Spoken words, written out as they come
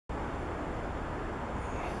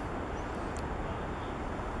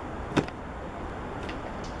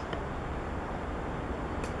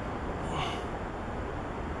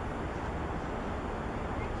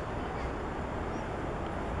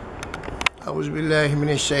أعوذ بالله من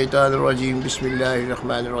الشيطان الرجيم بسم الله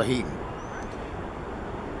الرحمن الرحيم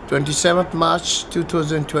 27th March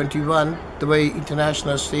 2021 Dubai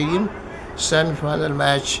International Stadium semi-final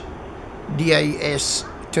match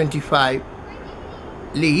DIS25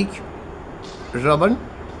 League Robin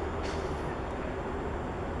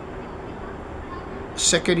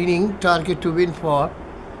second inning target to win for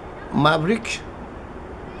Maverick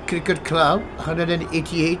Cricket Club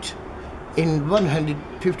 188 in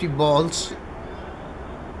 150 balls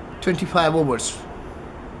 25 overs.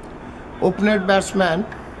 Opener batsman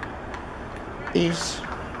is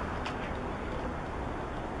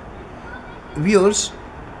viewers.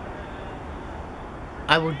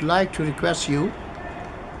 I would like to request you,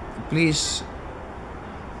 please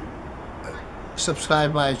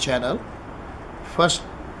subscribe my channel. First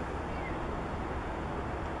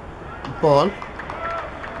ball,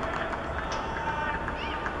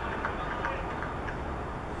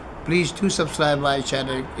 please do subscribe my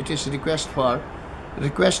channel. It is request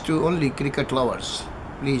to only cricket lovers.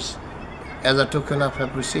 Please, as a token of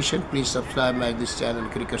appreciation, please subscribe my this channel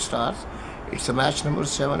Cricket Stars. It's a match number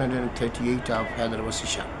 738 of HAIDER vs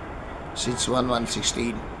SHAH since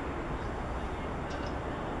 1/1/16.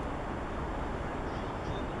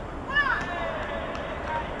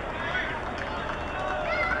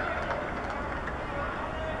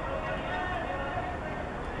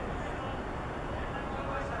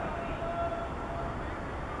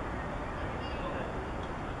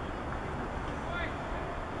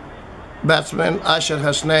 Batsmen Ashar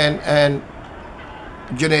Hasnain and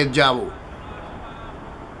Junaid Jawu.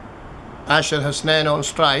 Ashar Hasnain on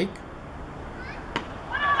strike.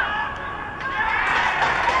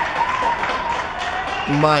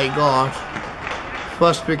 My God.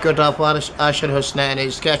 First wicket of Ashar Hasnain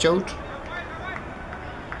is catch out.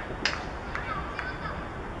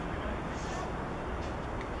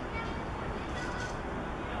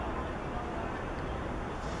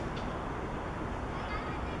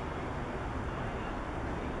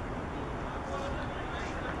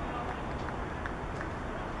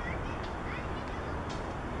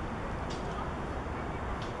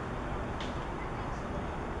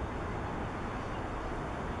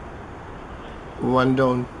 One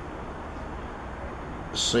down.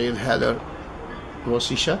 Said HAIDER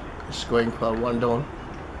vs SHAH is going for one down.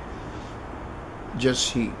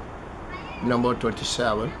 Jersey number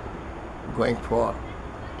 27 going for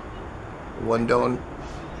one down,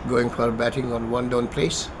 going for batting on one down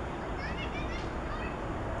place.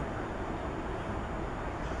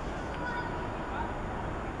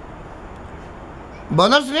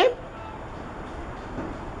 Bowler's name?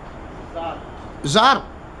 Zar.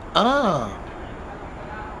 Ah.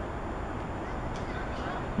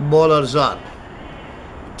 Bowler Zar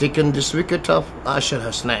taken this wicket of Ashar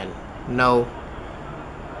Hasnain. Now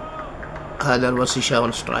HAIDER vs SHAH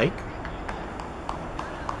on strike.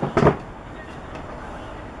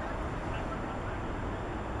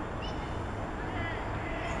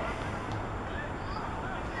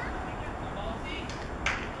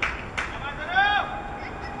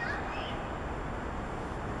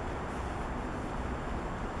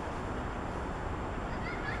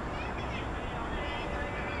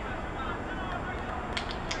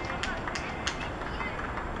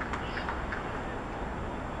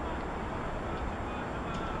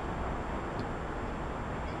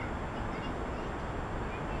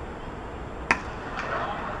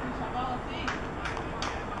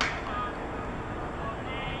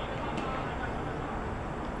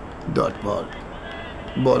 Dot ball.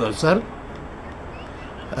 Bowler Zar.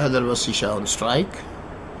 HAIDER vs SHAH on strike.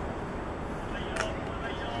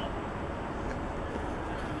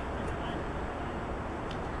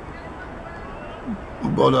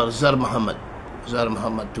 Bowler Zar Muhammad. Zar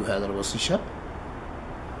Muhammad to HAIDER vs SHAH.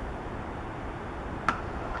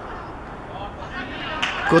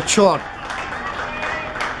 Good shot.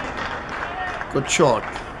 Good shot.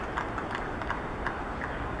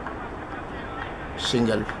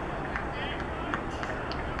 Single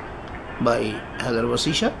by HAIDER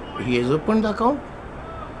vs SHAH. He has opened the account.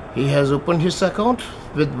 He has opened his account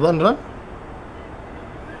with one run.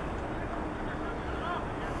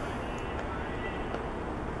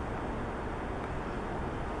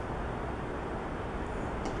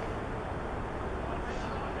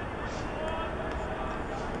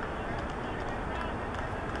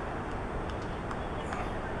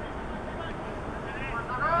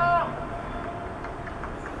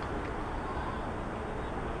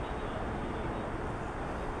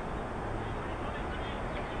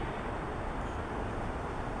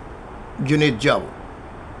 Junaid Jawu.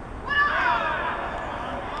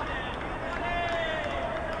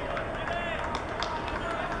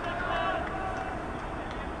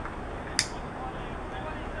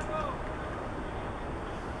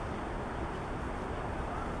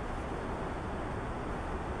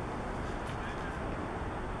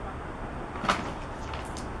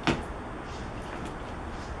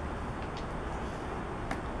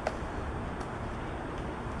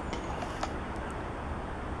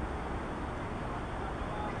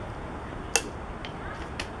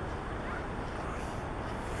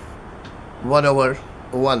 1 over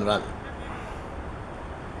 1 run.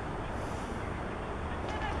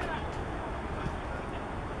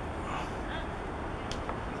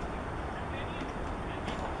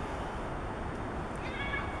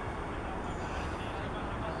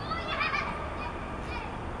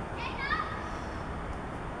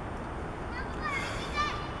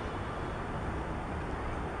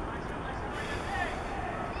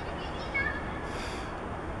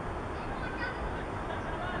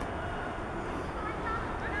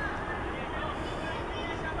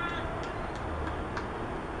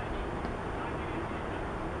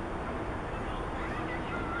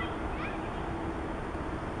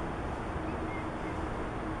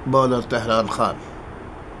 Bowler Tehran Khan.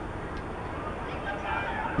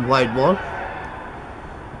 Wide ball.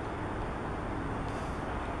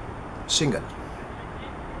 Single.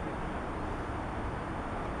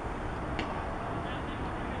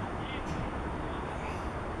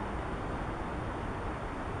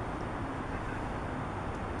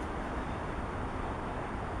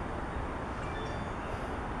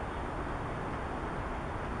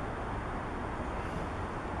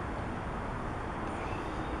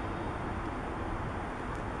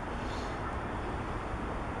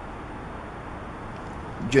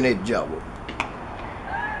 Junaid Jawo.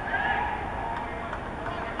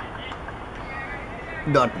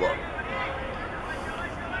 Dot ball.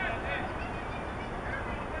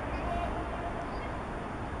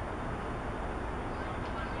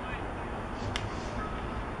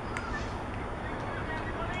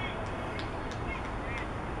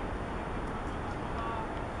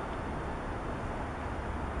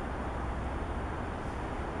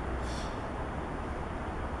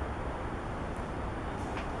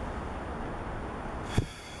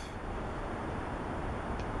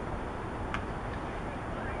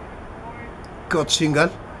 Good single.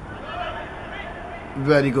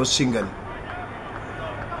 Very good single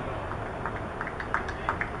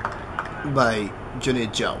by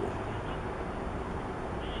Junaid Jawo.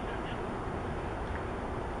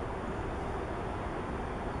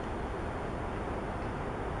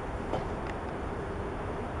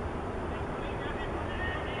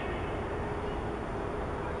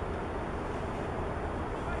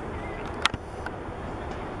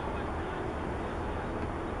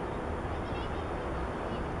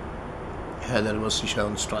 HAIDER was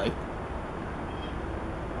on strike.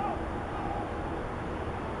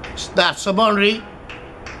 That's a boundary.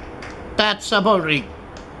 That's a boundary.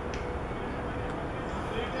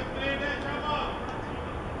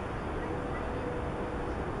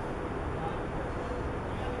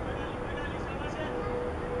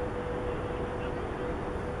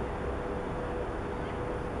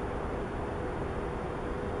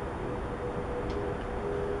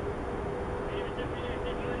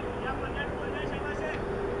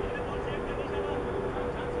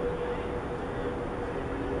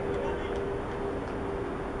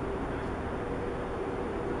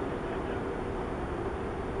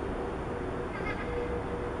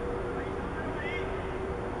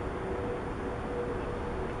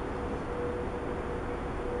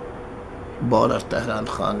 Bowler Tehran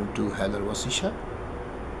Khan to HAIDER WASI.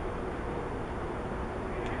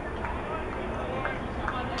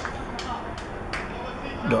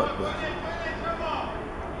 Dot ball.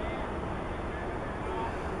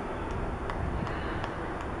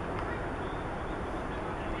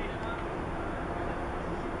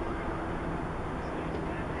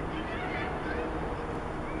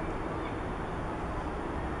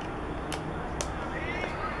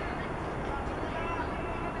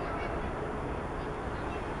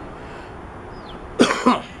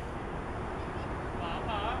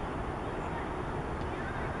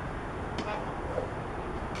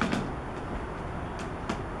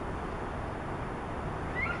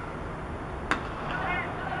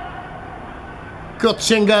 Good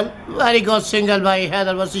single, very good single by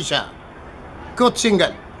HAIDER WASI. Good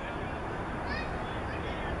single.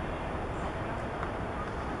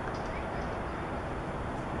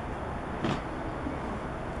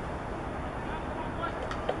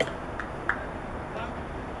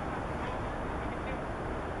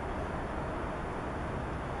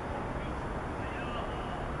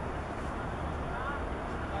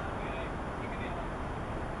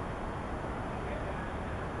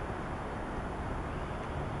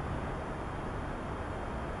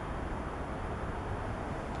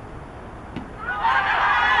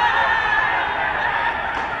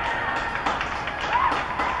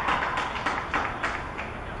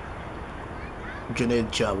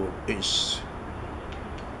 Junaid Jawo is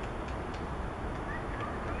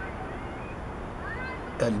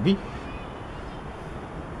LB.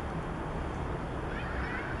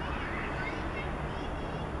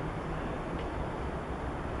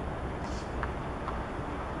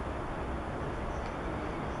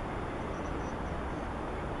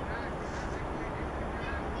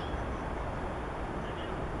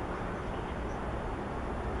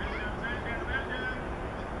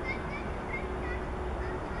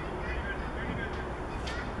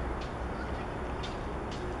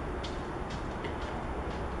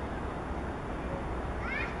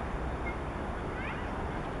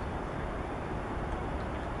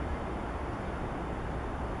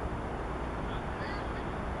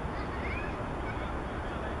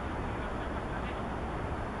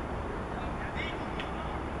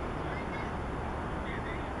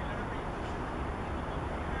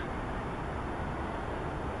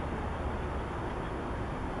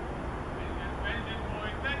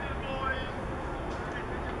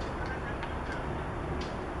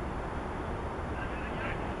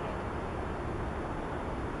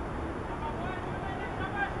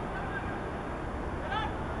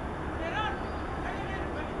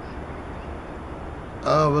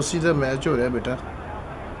 वसी का match हो रहा बेटा।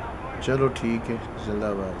 चलो ठीक है,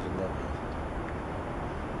 जिंदाबाद जिंदाबाद।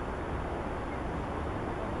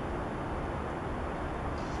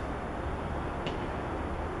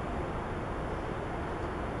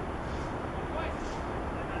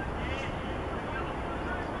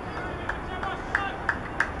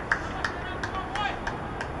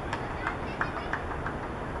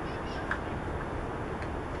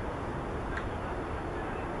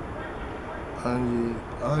 हाँ जी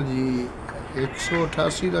हाँ जी,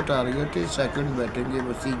 188 का टारगेट है। सैकंड बैटिंग है,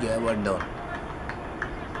 वसी गया 1 डाउन।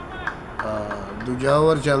 दूजा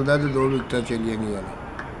ओवर चलता तो 2 विकटा चलिए गई ने।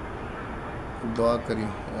 दुआ करी,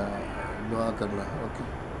 दुआ करना। Okay,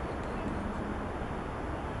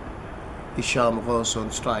 इशाम Ghaus on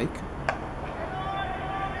strike.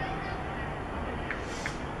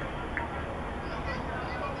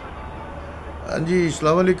 हाँ जी,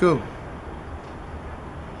 अस्सलाम वालेकुम।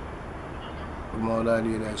 मौला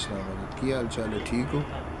अली अलैहिस्सलाम, की हाल चाल है? ठीक हो?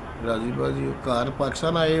 राजी बाजी हो? घर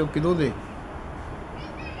पाकिस्तान आए हो किदों दे?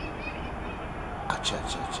 अच्छा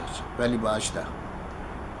अच्छा अच्छा अच्छा, पहली बादशाह।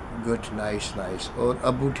 Good, nice nice. और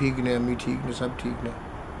अबू ठीक ने, अम्मी ठीक ने, सब ठीक ने?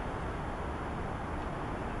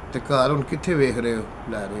 तो घर हुण कित्थे वेख रहे हो,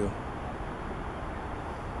 लै रहे हो?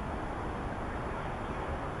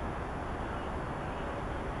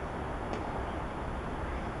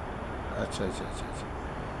 अच्छा अच्छा अच्छा अच्छा,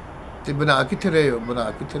 तो बना कित्थे रहे हो, बना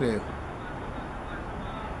कित्थे रहे हो?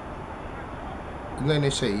 नहीं नहीं,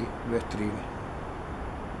 सही, बेहतरीन है।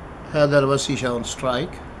 हैदर वसी शाह ऑन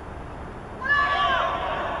स्ट्राइक।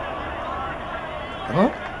 हाँ,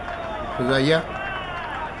 फिजाइया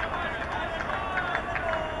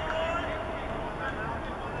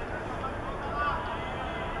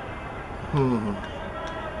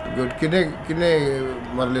गुड। किन्ने किन्ने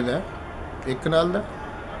मरले दा? एक नाल दा?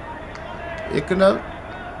 एक नाल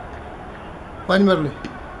 5 मरले?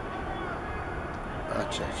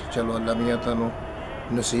 अच्छा अच्छा, चलो अल्लाह मियाँ तुहानू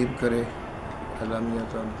नसीब करे, अल्लाह मियाँ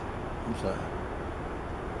तुहानू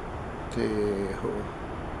ते हो।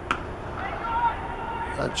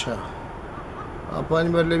 अच्छा हाँ, 5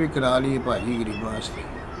 मरले भी करा लिए भाजी गरीबों वास्ते,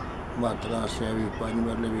 मातरा वास्ते भी 5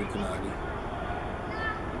 मरले भी करा लिए।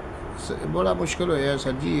 बड़ा मुश्किल होया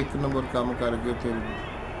सर जी, 1 नंबर काम करके तो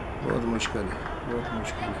बहुत मुश्किल है, बहुत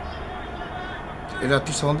मुश्किल है।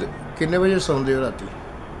 राती सौंदे कितने बजे सौंदे हो राती?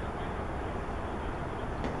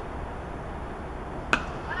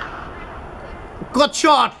 Good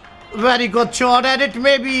shot, very good shot, and it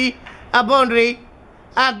may be a boundary,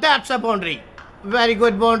 and that's a boundary. Very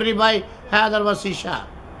good boundary by HAIDER वसी शाह।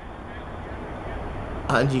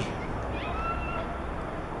 हाँ जी,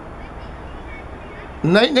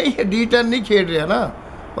 नहीं नहीं, D10 नहीं खेड रहा ना,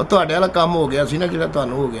 वो तुहाडे वाला काम हो गया सी ना, जिहड़ा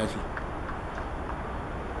तुहानू हो गया सी।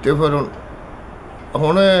 ते फिर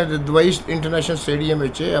हुण दुबई इंटरनेशनल स्टेडियम में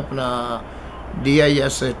अपना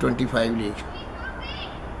DIS25 लीग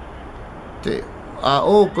ते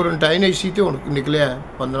वो क्वारंटाइन ही सी, तो हुण निकलिया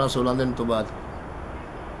 15-16 दिन तो बाद।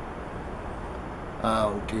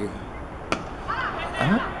 हाँ ठीक।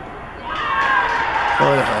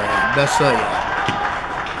 दसो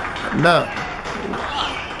यार ना,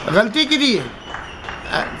 गलती की है?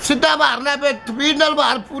 सीधा मारना पे, स्पीड नाल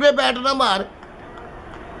मार, पूरे बैट ना मार,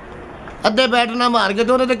 अद्धे बैट ना मार के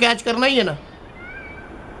तो उन्हें तो कैच करना ही है ना।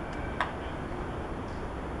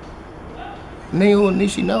 नहीं वो नहीं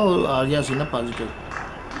सी ना, वो आ गया सी ना पॉजिटिव।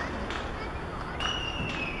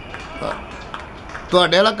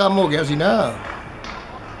 तुहाडे वाला काम हो गया सी ना।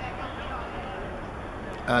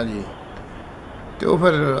 हाँ जी, तो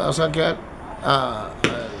फिर असा क्या, हाँ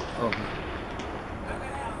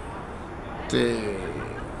ते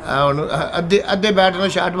हुण अद्धे अद्धे बैट ने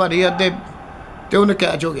शाट मारी, अद्धे तो उन्हें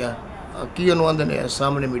कैच हो गया। की उन्होंने आंदे ने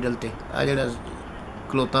सामने मिडल ते आ जिहड़ा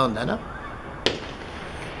खलोता हुंदा ना,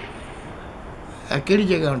 किहड़ी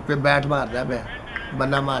जगह हुण पे बैट मारदा पे,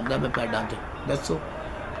 बल्ला मारदा पे पैडां ते? दसो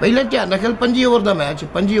पहले ध्यान रखल, 25 ओवर का मैच,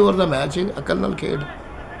 25 ओवर का मैच, अकल नाल खेड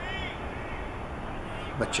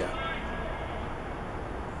बच्चा।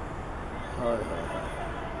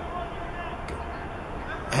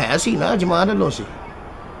 है सी ना, अजमान वालों सी,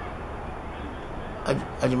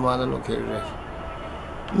 अजमान वालों खेड रहे।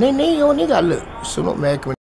 नहीं नहीं, वो नहीं गल सुनो, मैं एक मिनट